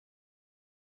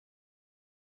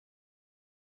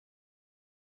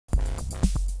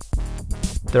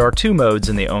There are two modes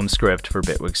in the Ohm script for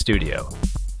Bitwig Studio: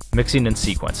 mixing and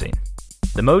sequencing.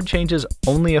 The mode changes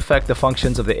only affect the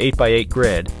functions of the 8x8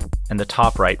 grid and the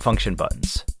top right function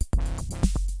buttons.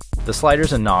 The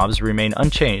sliders and knobs remain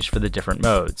unchanged for the different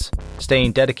modes,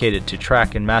 staying dedicated to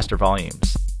track and master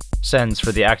volumes, sends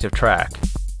for the active track,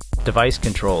 device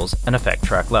controls, and effect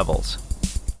track levels.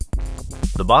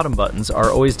 The bottom buttons are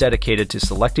always dedicated to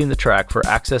selecting the track for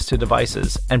access to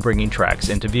devices and bringing tracks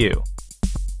into view.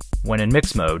 When in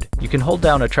mix mode, you can hold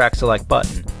down a track select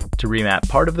button to remap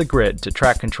part of the grid to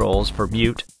track controls for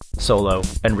mute, solo,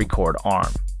 and record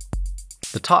arm.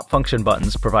 The top function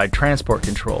buttons provide transport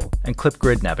control and clip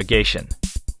grid navigation.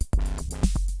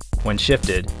 When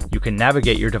shifted, you can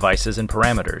navigate your devices and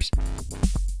parameters,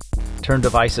 turn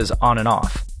devices on and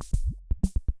off,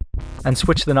 and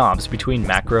switch the knobs between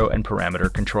macro and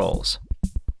parameter controls.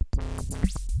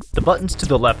 The buttons to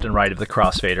the left and right of the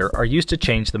crossfader are used to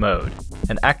change the mode,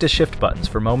 and act as shift buttons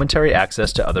for momentary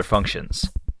access to other functions.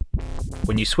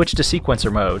 When you switch to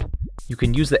sequencer mode, you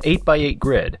can use the 8x8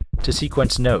 grid to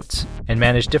sequence notes and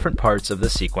manage different parts of the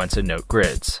sequence and note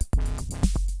grids.